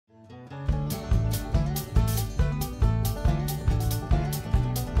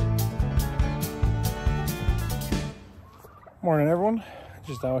Morning everyone,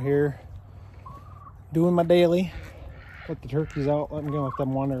 just out here doing my daily. Let the turkeys out, I'm gonna let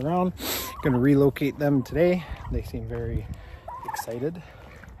them wander around. Gonna relocate them today. They seem very excited.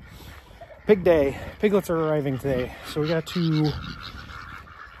 Pig day, piglets are arriving today, so we got to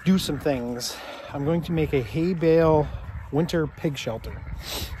do some things. I'm going to make a hay bale winter pig shelter.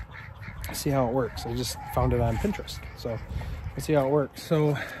 See how it works. I just found it on Pinterest, so we'll see how it works.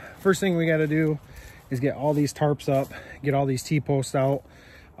 So first thing we got to do is get all these tarps up, get all these T-posts out,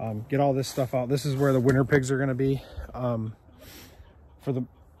 get all this stuff out. This is where the winter pigs are going to be. For the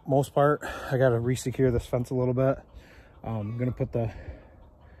most part, I got to re-secure this fence a little bit. I'm going to put the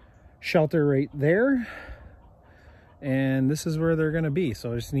shelter right there, and this is where they're going to be.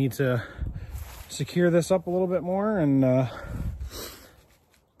 So I just need to secure this up a little bit more, and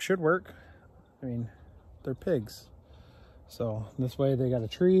should work. I mean, they're pigs. So this way they got a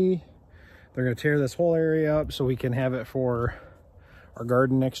tree. They're going to tear this whole area up so we can have it for our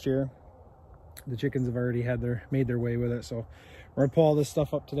garden next year. The chickens have already made their way with it, so we're gonna pull all this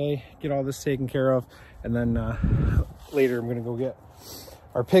stuff up today, get all this taken care of, and then later I'm gonna go get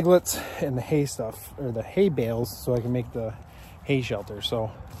our piglets and the hay stuff, or the hay bales, so I can make the hay shelter.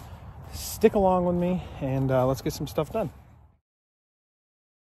 So stick along with me, and let's get some stuff done.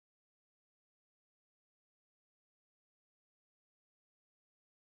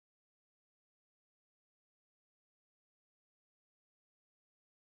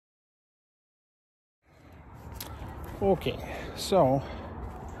 Okay, so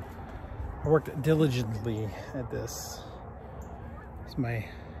I worked diligently at this. It's my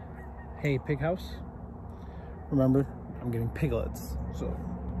hay pig house. Remember, I'm getting piglets, so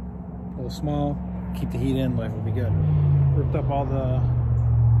a little small, keep the heat in, life will be good. Ripped up all the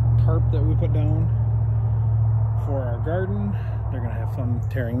tarp that we put down for our garden. They're gonna have fun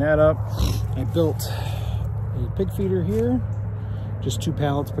tearing that up. I built a pig feeder here, just 2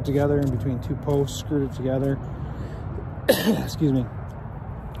 pallets put together in between 2 posts, screwed it together. Excuse me.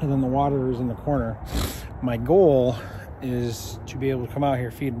 And then the water is in the corner. My goal is to be able to come out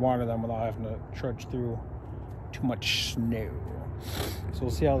here, feed and water them without having to trudge through too much snow. So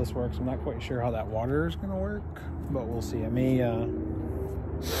we'll see how this works. I'm not quite sure how that water is going to work, but we'll see. I may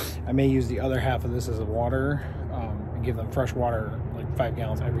use the other half of this as a water, and give them fresh water, like 5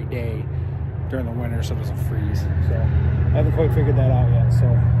 gallons every day during the winter, so it doesn't freeze. So I haven't quite figured that out yet.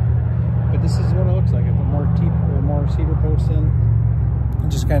 So, but this is what it looks like. I put more cedar posts in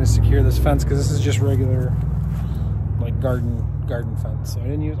and just kind of secure this fence, because this is just regular like garden fence. So I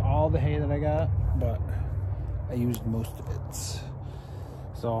didn't use all the hay that I got, but I used most of it.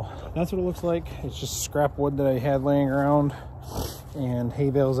 So that's what it looks like. It's just scrap wood that I had laying around and hay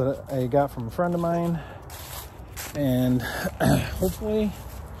bales that I got from a friend of mine, and hopefully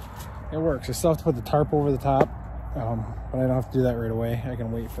it works. I still have to put the tarp over the top, but I don't have to do that right away. I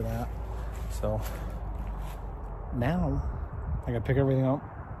can wait for that. So now I gotta pick everything up,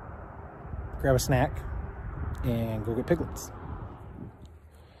 grab a snack, and go get piglets.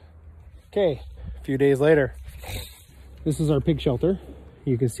 Okay, a few days later. This is our pig shelter.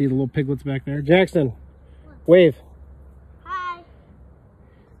 You can see the little piglets back there. Jackson, wave. Hi.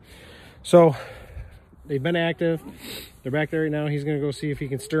 So they've been active. They're back there right now. He's gonna go see if he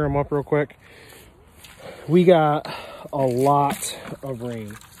can stir them up real quick. We got a lot of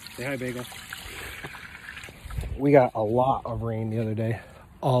rain. Say hi, Bagel. We got a lot of rain the other day,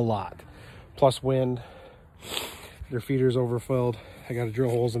 a lot, plus wind. Their feeder's overfilled. I got to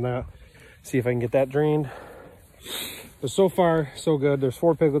drill holes in that, see if I can get that drained. But so far, so good. There's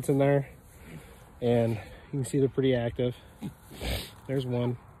 4 piglets in there, and you can see they're pretty active. There's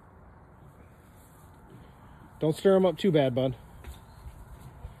one. Don't stir them up too bad, bud.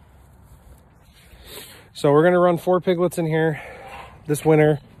 So we're gonna run 4 piglets in here this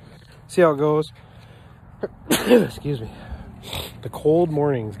winter, see how it goes. Excuse me. The cold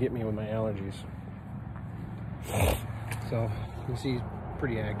mornings get me with my allergies. So you can see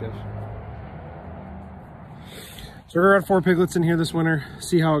pretty active. So we're gonna run 4 piglets in here this winter,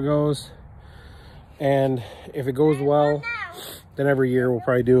 see how it goes. And if it goes well, then every year we'll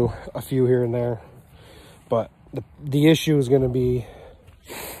probably do a few here and there. But the issue is gonna be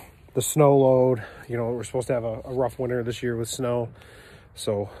the snow load. You know, we're supposed to have a rough winter this year with snow.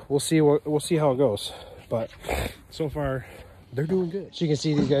 So we'll see how it goes. But so far, they're doing good. So you can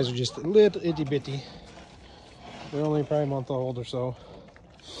see these guys are just a little itty bitty. They're only probably a month old or so.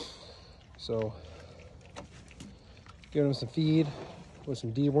 So give them some feed with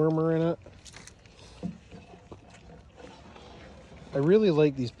some dewormer in it. I really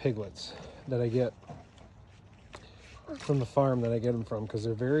like these piglets that I get from the farm that I get them from, because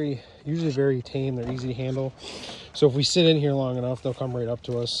they're usually very tame. They're easy to handle. So if we sit in here long enough, they'll come right up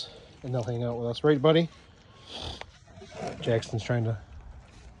to us and they'll hang out with us. Right, buddy? Jackson's trying to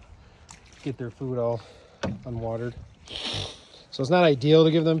get their food all unwatered. So it's not ideal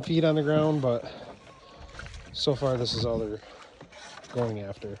to give them feed on the ground, but so far this is all they're going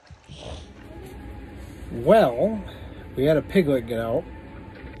after. Well, we had a piglet get out,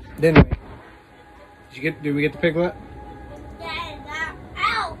 didn't we? Did we get the piglet? Yeah,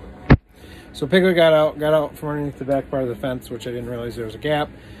 out. So piglet got out from underneath the back part of the fence, which I didn't realize there was a gap.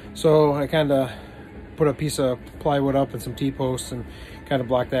 So I kind of put a piece of plywood up and some T-posts and kind of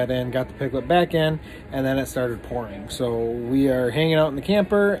blocked that in, got the piglet back in, and then it started pouring. So we are hanging out in the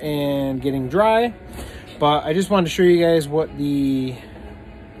camper and getting dry, but I just wanted to show you guys what the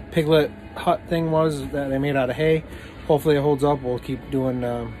piglet hut thing was that I made out of hay. Hopefully it holds up. We'll keep doing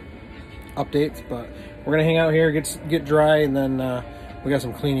updates, but we're gonna hang out here, get dry, and then we got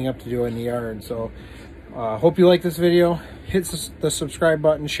some cleaning up to do in the yard. So hope you like this video. Hit the subscribe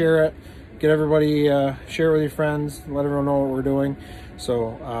button, share it, get everybody, share it with your friends, let everyone know what we're doing.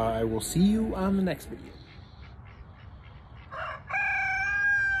 So I will see you on the next video.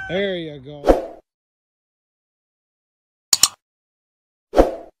 There you go.